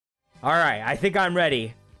All right, I think I'm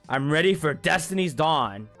ready. I'm ready for Destiny's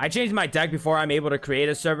Dawn. I changed my deck before I'm able to create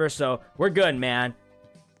a server, so we're good, man.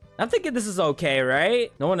 I'm thinking this is okay,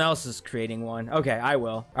 right? No one else is creating one. Okay, I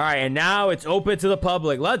will. All right, and now it's open to the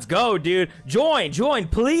public. Let's go, dude. Join,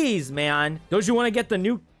 please, man. Don't you want to get the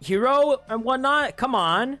new hero and whatnot? Come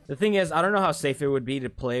on. The thing is, I don't know how safe it would be to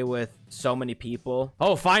play with so many people.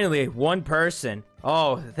 Oh, finally, one person.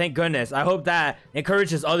 Oh, thank goodness. I hope that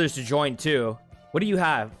encourages others to join too. What do you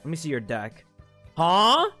have? Let me see your deck.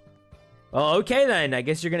 Huh? Well, okay then. I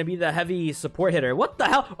guess you're gonna be the heavy support hitter. What the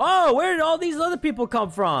hell? Oh, where did all these other people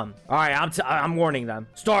come from? All right, I'm warning them.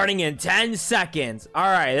 Starting in 10 seconds. All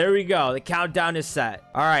right, there we go. The countdown is set.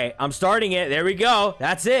 All right, I'm starting it. There we go.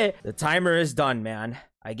 That's it. The timer is done, man.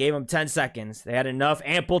 I gave them 10 seconds. They had enough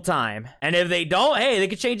ample time. And if they don't, hey, they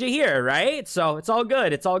could change it here, right? So it's all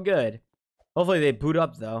good. It's all good. Hopefully they boot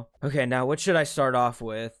up though. Okay, now what should I start off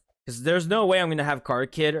with? Because there's no way I'm gonna have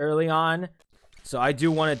Card Kid early on. So I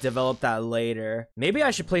do want to develop that later. Maybe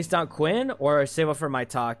I should place down Quinn or save up for my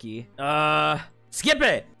Taki. Skip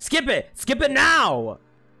it. Skip it. Skip it now.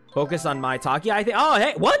 Focus on my Taki, I think. Oh,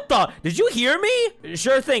 hey, what the? Did you hear me?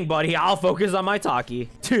 Sure thing, buddy. I'll focus on my Taki.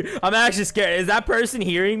 Dude, I'm actually scared. Is that person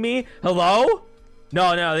hearing me? Hello?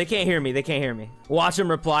 No, they can't hear me. They can't hear me. Watch them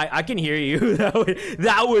reply. I can hear you.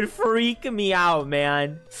 That would freak me out,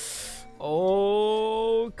 man.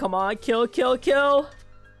 Oh, come on. Kill.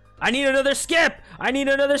 I need another skip. I need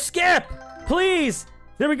another skip. Please.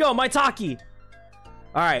 There we go. My Taki.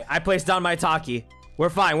 All right. I placed down my Taki. We're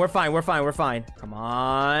fine. Come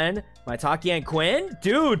on. My Taki and Quinn.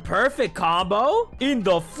 Dude, perfect combo. In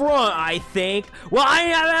the front, I think. Well, I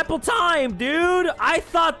didn't have ample time, dude. I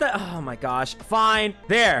thought that. Oh, my gosh. Fine.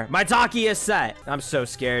 There. My Taki is set. I'm so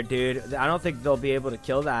scared, dude. I don't think they'll be able to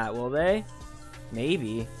kill that, will they?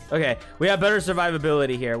 Maybe. Okay, we have better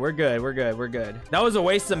survivability here. We're good. That was a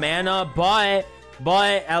waste of mana, but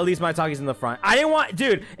at least my Taki's in the front. I didn't want,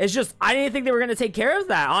 dude, it's just, I didn't think they were going to take care of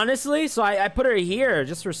that, honestly. So I put her here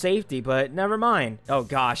just for safety, but never mind. Oh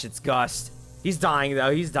gosh, it's Gust. He's dying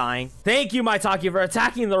though. He's dying. Thank you, my Taki, for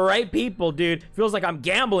attacking the right people, dude. Feels like I'm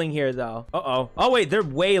gambling here though. Uh-oh. Oh wait, they're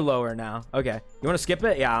way lower now. Okay. You want to skip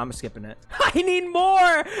it? Yeah, I'm skipping it. I need more.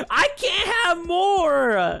 I can't have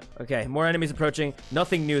more. Okay, more enemies approaching.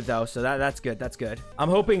 Nothing new though, so that's good. That's good. I'm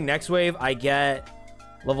hoping next wave I get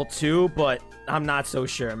level 2, but I'm not so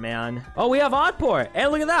sure, man. Oh, we have Oddport.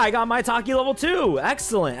 And look at that. I got my Taki level 2.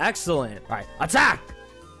 Excellent. All right, attack.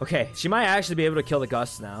 Okay, she might actually be able to kill the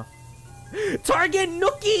Gust now. Target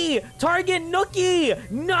Nuki!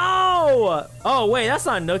 No! Oh, wait, that's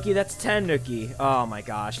not Nuki. That's 10 Nuki. Oh, my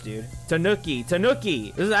gosh, dude. Tanuki.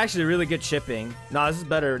 This is actually really good chipping. No, this is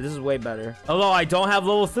better. This is way better. Although I don't have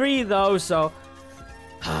level 3, though, so...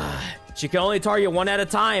 She can only target one at a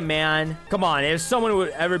time, man. Come on, if someone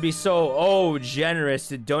would ever be so, generous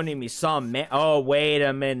to donate me some, man. Oh, wait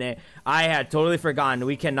a minute. I had totally forgotten.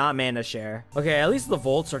 We cannot mana share. Okay, at least the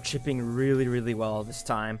Volts are chipping really, really well this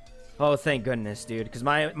time. Oh, thank goodness, dude. Because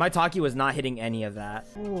my Taki was not hitting any of that.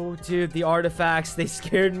 Oh, dude, the artifacts, they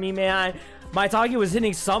scared me, man. My Taki was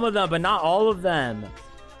hitting some of them, but not all of them.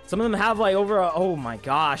 Some of them have like oh my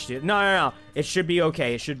gosh, dude. No. It should be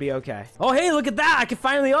okay. Oh, hey, look at that. I can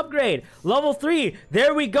finally upgrade. Level 3.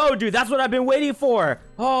 There we go, dude. That's what I've been waiting for.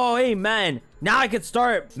 Oh, amen. Now I could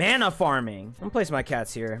start mana farming. I'm gonna place my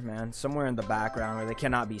cats here, man. Somewhere in the background where they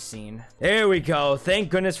cannot be seen. There we go. Thank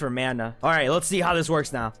goodness for mana. All right, let's see how this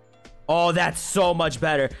works now. Oh, that's so much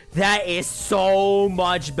better. That is so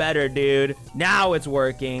much better, dude. Now it's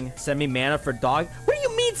working. Send me mana for dog. What do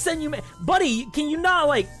you mean send you mana? Buddy, can you not,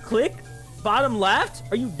 like, click bottom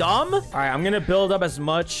left? Are you dumb? All right, I'm going to build up as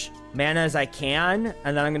much mana as I can,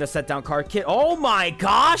 and then I'm going to set down Card Kit. Oh, my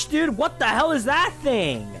gosh, dude. What the hell is that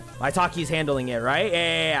thing? My Taki's handling it, right?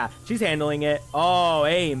 Yeah. She's handling it. Oh,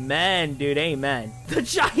 amen, dude. Amen. The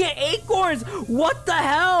giant acorns. What the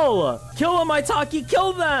hell? Kill them, my Taki.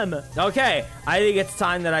 Kill them. Okay. I think it's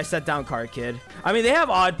time that I set down Card Kid. I mean, they have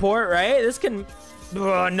Oddport, right? This can...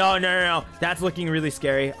 No. That's looking really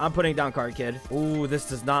scary. I'm putting down Card Kid. Ooh, this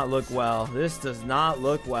does not look well.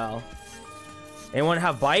 Anyone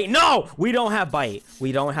have bite? No, we don't have bite.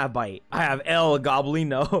 I have El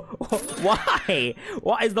Goblino. Why?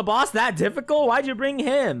 Why is the boss that difficult? Why'd you bring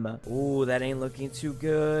him? Ooh, that ain't looking too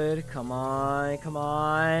good. Come on.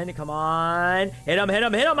 Hit him,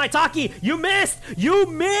 my Taki. You missed.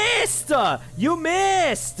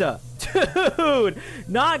 Dude,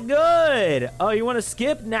 not good. Oh, you want to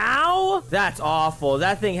skip now? That's awful.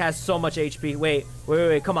 That thing has so much HP. Wait.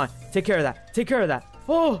 Come on. Take care of that.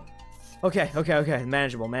 Oh. Okay, okay, okay.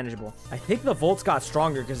 Manageable, manageable. I think the volts got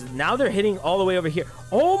stronger because now they're hitting all the way over here.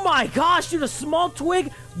 Oh my gosh, dude, a small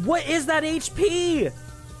twig. What is that HP?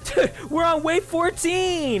 Dude, we're on wave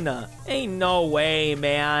 14. Ain't no way,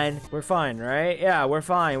 man. We're fine, right? Yeah, we're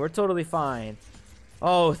fine. We're totally fine.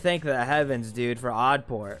 Oh, thank the heavens, dude, for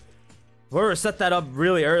Oddport. Whoever set that up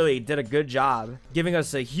really early did a good job, giving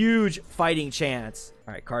us a huge fighting chance.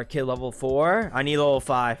 All right, card kit level 4. I need level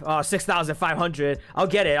 5. Oh, 6,500. I'll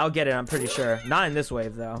get it. I'll get it. I'm pretty sure. Not in this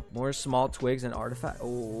wave, though. More small twigs and artifacts.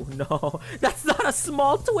 Oh, no. That's not a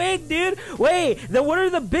small twig, dude. Wait, then what are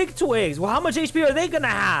the big twigs? Well, how much HP are they going to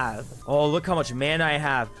have? Oh, look how much mana I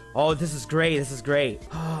have. Oh, this is great. This is great.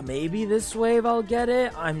 Oh, maybe this wave I'll get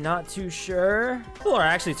it. I'm not too sure. People are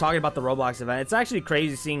actually talking about the Roblox event. It's actually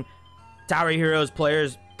crazy seeing Tower Heroes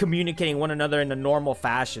players communicating one another in a normal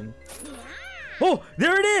fashion. Oh,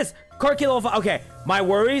 there it is! Card kit level 5. Okay, my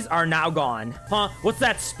worries are now gone. Huh? What's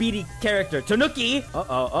that speedy character? Tanuki!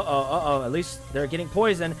 Uh-oh. At least they're getting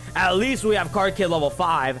poisoned. At least we have card kit level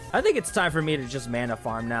 5. I think it's time for me to just mana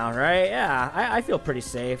farm now, right? Yeah, I feel pretty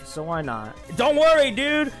safe, so why not? Don't worry,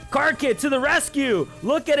 dude! Card kit to the rescue!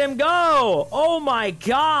 Look at him go! Oh my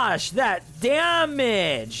gosh, that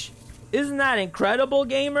damage! Isn't that incredible,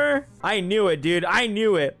 gamer? I knew it, dude. I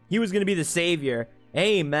knew it. He was gonna be the savior.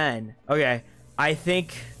 Amen. Okay, I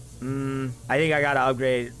think I gotta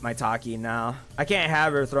upgrade my Taki now. I can't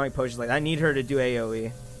have her throwing potions like that. I need her to do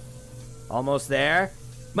AoE. Almost there.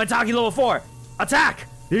 My Taki level 4. Attack!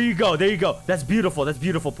 There you go. There you go. That's beautiful. That's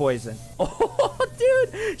beautiful poison. Oh,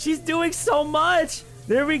 dude. She's doing so much.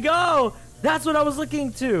 There we go. That's what I was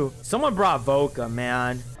looking to. Someone brought Voka,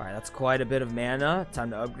 man. All right, that's quite a bit of mana. Time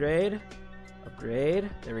to upgrade. Upgrade.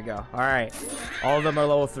 There we go. All right. All of them are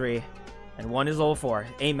level 3. And one is level 4.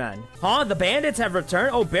 Amen. Huh? The bandits have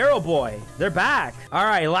returned? Oh, Barrel Boy. They're back. All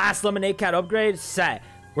right, last Lemonade Cat upgrade. Set.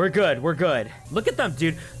 We're good. We're good. Look at them,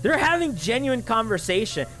 dude. They're having genuine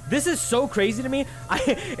conversation. This is so crazy to me.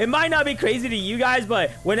 It might not be crazy to you guys,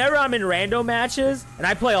 but whenever I'm in rando matches, and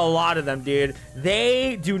I play a lot of them, dude,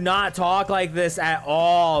 they do not talk like this at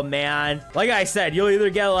all, man. Like I said, you'll either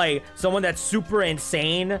get like someone that's super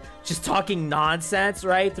insane, just talking nonsense,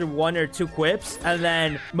 right, through 1 or 2 quips, and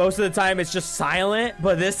then most of the time it's just silent,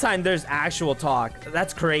 but this time there's actual talk.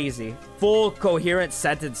 That's crazy. Full coherent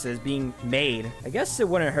sentences being made. I guess it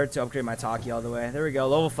wouldn't hurt to upgrade my Taki all the way. There we go,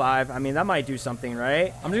 level 5. I mean, that might do something,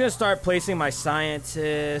 right? I'm just gonna start placing my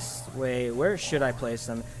scientists. Wait, where should I place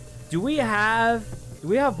them? Do we have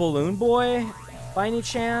Balloon Boy by any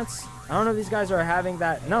chance? I don't know if these guys are having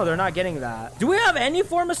that. No, they're not getting that. Do we have any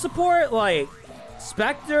form of support? Like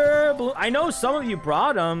Spectre? I know some of you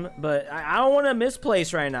brought them, but I don't want to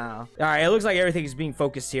misplace right now. All right, it looks like everything is being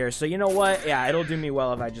focused here. So you know what? Yeah, it'll do me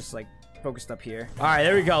well if I just like focused up here. All right,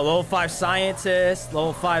 there we go. Level 5 scientist.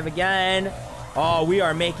 Level 5 again. Oh, we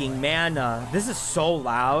are making mana. This is so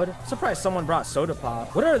loud. I'm surprised someone brought Soda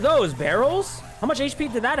Pop. What are those? Barrels? How much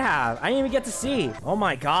HP did that have? I didn't even get to see. Oh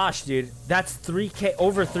my gosh, dude. That's 3K,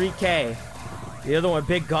 over 3K. The other one,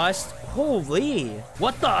 Big Gust. Holy.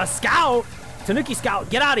 What the? A scout? Tanuki Scout,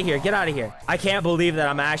 get out of here. Get out of here. I can't believe that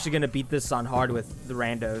I'm actually going to beat this on hard with the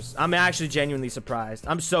randos. I'm actually genuinely surprised.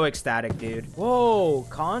 I'm so ecstatic, dude. Whoa,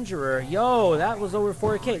 Conjurer. Yo, that was over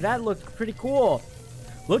 4K. That looked pretty cool.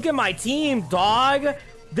 Look at my team, dog.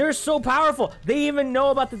 They're so powerful. They even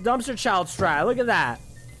know about the Dumpster Child strat. Look at that.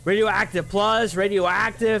 Radioactive plus,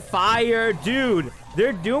 radioactive, fire. Dude,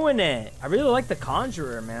 they're doing it. I really like the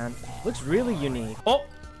Conjurer, man. Looks really unique. Oh,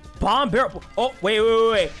 bomb barrel. Oh,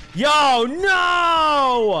 wait. Yo,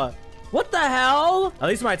 no! What the hell? At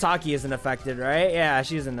least my Taki isn't affected, right? Yeah,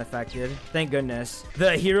 she isn't affected. Thank goodness.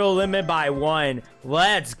 The hero limit by 1.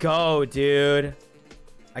 Let's go, dude.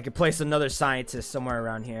 I could place another scientist somewhere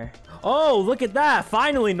around here. Oh, look at that.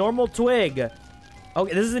 Finally, normal twig.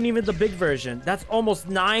 Okay, this isn't even the big version. That's almost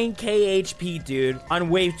 9k HP, dude, on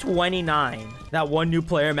wave 29. That one new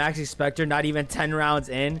player, Maxi Spectre, not even 10 rounds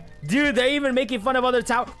in. Dude, they're even making fun of other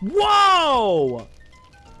tower. Whoa!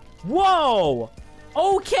 Whoa!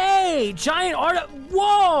 Okay, giant art.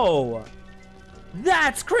 Whoa!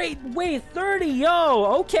 That's great. Wait, 30, yo,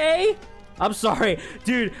 okay. I'm sorry,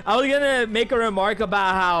 dude. I was gonna make a remark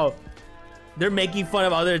about how they're making fun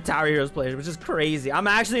of other Tower Heroes players, which is crazy. I'm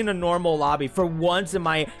actually in a normal lobby for once in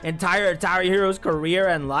my entire Tower Heroes career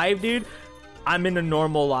and life, dude. I'm in a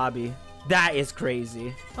normal lobby. That is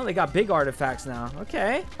crazy. Oh, they got big artifacts now.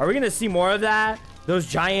 Okay. Are we gonna see more of that? Those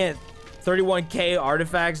giant 31k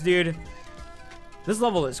artifacts, dude. This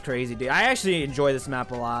level is crazy, dude. I actually enjoy this map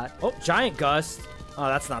a lot. Oh, giant gust. Oh,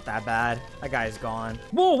 that's not that bad. That guy's gone.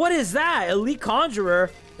 Whoa, what is that? Elite Conjurer?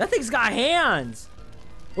 That thing's got hands.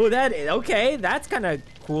 Oh, okay. That's kind of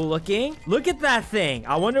cool looking. Look at that thing.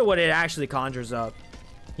 I wonder what it actually conjures up.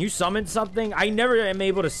 You summoned something? I never am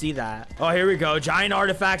able to see that. Oh, here we go. Giant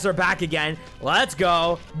artifacts are back again. Let's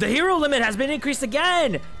go. The hero limit has been increased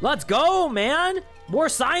again. Let's go, man. More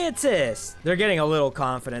scientists. They're getting a little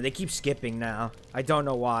confident. They keep skipping now. I don't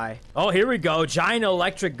know why. Oh, here we go. Giant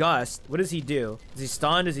electric gust. What does he do? Is he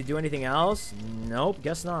stunned? Does he do anything else? Nope,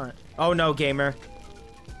 guess not. Oh, no, gamer.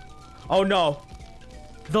 Oh, no.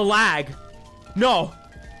 The lag. No.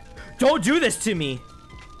 Don't do this to me.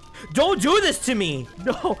 Don't do this to me.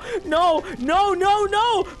 No, no, no, no,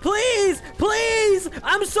 no. Please, please.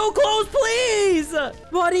 I'm so close, please.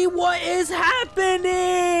 Buddy, what is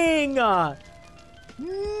happening? No.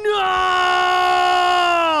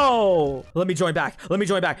 Let me join back. Let me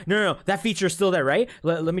join back. No, no, no. That feature is still there, right?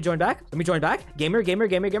 Let me join back. Let me join back. Gamer, gamer,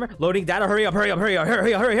 gamer, gamer. Loading data. Hurry up, hurry up, hurry up,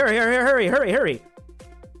 hurry, hurry, hurry, hurry, hurry, hurry, hurry.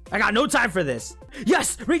 I got no time for this.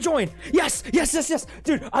 Yes, rejoin. Yes, yes, yes, yes.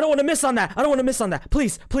 Dude, I don't want to miss on that. I don't want to miss on that.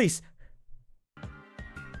 Please, please.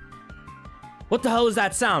 What the hell is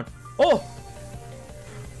that sound? Oh,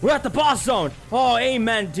 we're at the boss zone. Oh,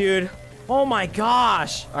 amen, dude. Oh my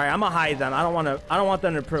gosh. All right, I'm gonna hide them. I don't want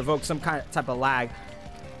them to provoke some type of lag.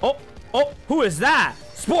 Oh, oh, who is that?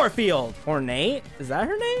 Spore Field. Ornate? Is that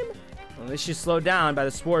her name? Well, at least she's slowed down by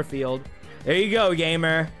the Spore Field. There you go,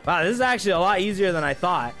 gamer. Wow, this is actually a lot easier than I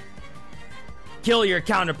thought. Kill your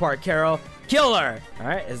counterpart, Carol. Kill her. All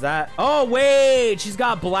right, is that... Oh, wait. She's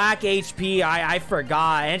got black HP. I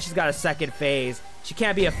forgot. And she's got a second phase. She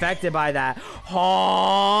can't be affected by that.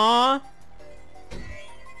 Huh?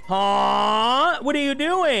 Huh? What are you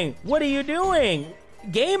doing? What are you doing?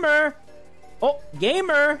 Gamer. Oh,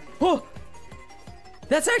 gamer. Oh,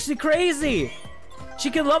 that's actually crazy. She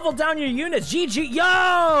can level down your units. GG.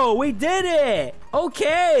 Yo, we did it.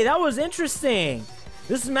 Okay, that was interesting.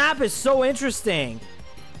 This map is so interesting.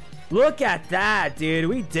 Look at that, dude.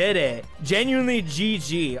 We did it. Genuinely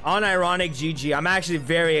GG. Unironic GG. I'm actually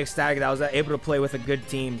very ecstatic that I was able to play with a good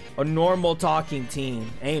team. A normal talking team.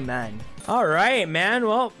 Amen. All right, man.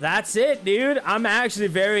 Well, that's it, dude. I'm actually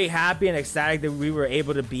very happy and ecstatic that we were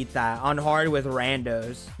able to beat that on hard with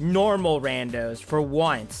randos. Normal randos for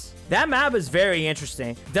once. That map is very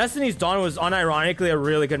interesting. Destiny's Dawn was unironically a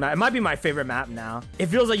really good map. It might be my favorite map now. It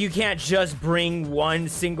feels like you can't just bring one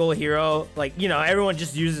single hero. Like, you know, everyone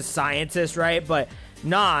just uses scientists, right? But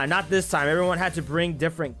nah, not this time. Everyone had to bring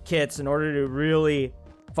different kits in order to really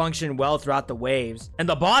function well throughout the waves. And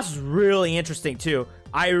the boss is really interesting too.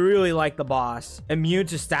 I really like the boss. Immune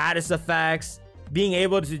to status effects. Being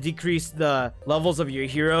able to decrease the levels of your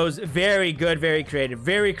heroes. Very good, very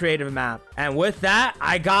creative map. And with that,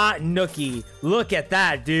 I got Nuki. Look at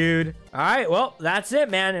that, dude. All right, well, that's it,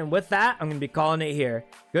 man. And with that, I'm gonna be calling it here.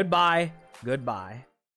 Goodbye. Goodbye.